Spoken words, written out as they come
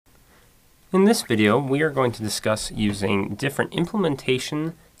In this video, we are going to discuss using different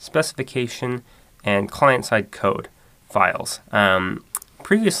implementation, specification, and client-side code files.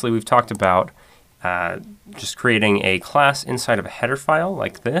 Previously, we've talked about just creating a class inside of a header file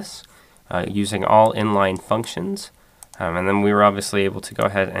like this, using all inline functions. And then we were obviously able to go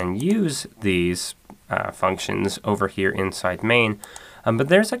ahead and use these functions over here inside main. But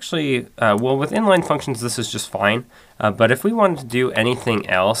there's actually, well, with inline functions, this is just fine. But if we wanted to do anything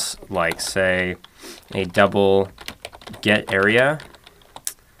else, like, say, a double get area,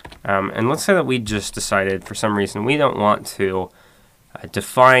 and let's say that we just decided for some reason we don't want to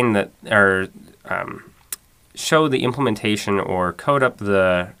define that, or show the implementation or code up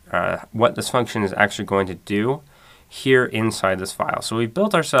the what this function is actually going to do here inside this file. So we've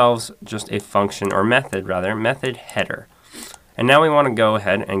built ourselves just a function, or method rather, method header. And now we want to go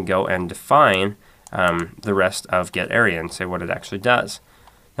ahead and define the rest of getArea and say what it actually does.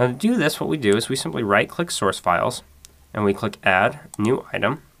 Now to do this, what we do is we simply right-click Source Files, and we click Add New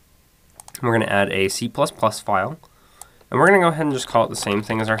Item. And we're going to add a C++ file, and we're going to go ahead and just call it the same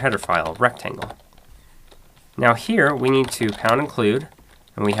thing as our header file, rectangle. Now here we need to #include,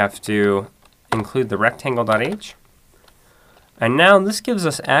 and we have to include the rectangle.h. And now this gives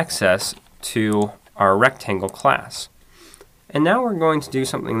us access to our rectangle class. And now we're going to do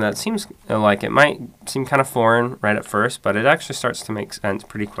something that seems like it might seem kind of foreign right at first, but it actually starts to make sense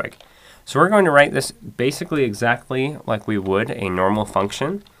pretty quick. So we're going to write this basically exactly like we would a normal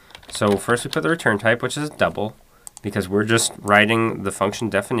function. So first we put the return type, which is double, because we're just writing the function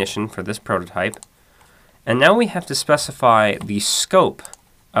definition for this prototype. And now we have to specify the scope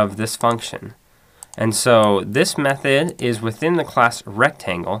of this function. And so this method is within the class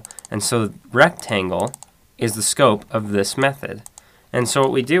rectangle, and so rectangle is the scope of this method. And so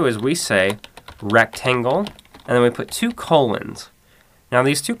what we do is we say rectangle, and then we put 2 colons. Now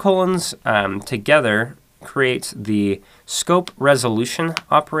these 2 colons together creates the scope resolution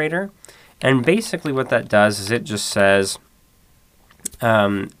operator. And basically what that does is it just says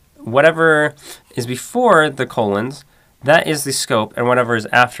whatever is before the colons, that is the scope, and whatever is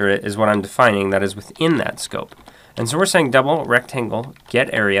after it is what I'm defining that is within that scope. And so we're saying double rectangle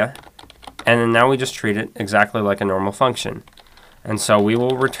getArea, and then now we just treat it exactly like a normal function. And so we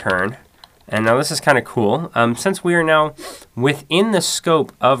will return, and now this is kind of cool. Since we are now within the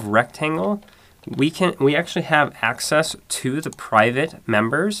scope of rectangle, we actually have access to the private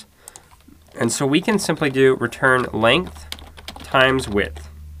members. And so we can simply do return length times width.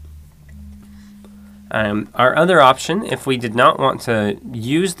 Our other option, if we did not want to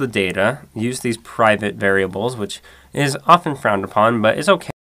use the data, use these private variables, which is often frowned upon, but is okay.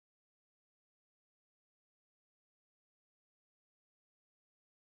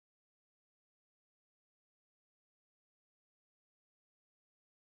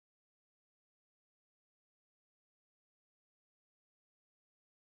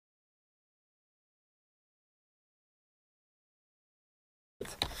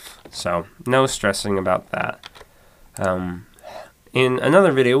 So no stressing about that. In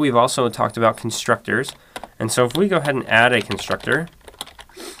another video, we've also talked about constructors. And so if we go ahead and add a constructor,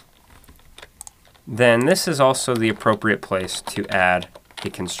 then this is also the appropriate place to add a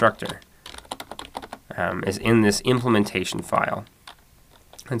constructor, is in this implementation file.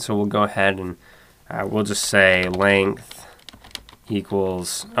 And so we'll go ahead and we'll just say length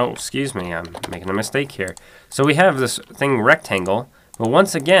equals, oh, excuse me, I'm making a mistake here. So we have this thing rectangle. But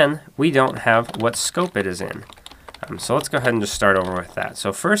once again, we don't have what scope it is in. So let's go ahead and just start over with that.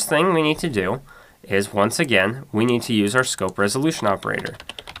 So first thing we need to do is, once again, we need to use our scope resolution operator.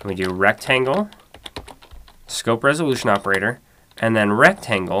 We do rectangle, scope resolution operator, and then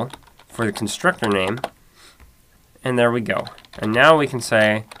rectangle for the constructor name. And there we go. And now we can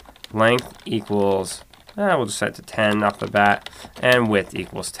say length equals, we'll just set it to 10 off the bat, and width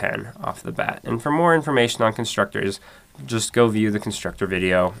equals 10 off the bat. And for more information on constructors, just go view the constructor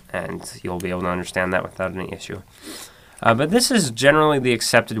video, and you'll be able to understand that without any issue. But this is generally the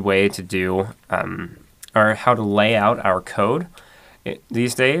accepted way to do, or how to lay out our code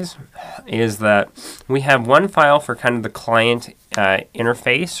these days, is that we have one file for kind of the client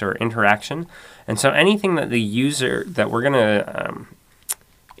interface or interaction. And so anything that the user, that we're going to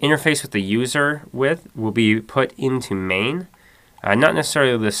interface with the user with, will be put into main. Not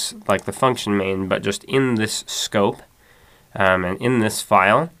necessarily this, like the function main, but just in this scope. And in this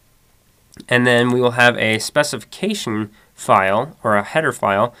file. And then we will have a specification file, or a header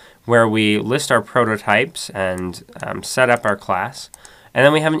file, where we list our prototypes and set up our class. And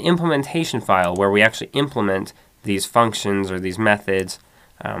then we have an implementation file where we actually implement these functions or these methods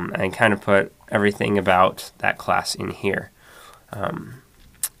and kind of put everything about that class in here.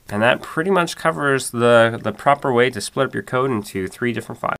 And that pretty much covers the proper way to split up your code into 3 different files.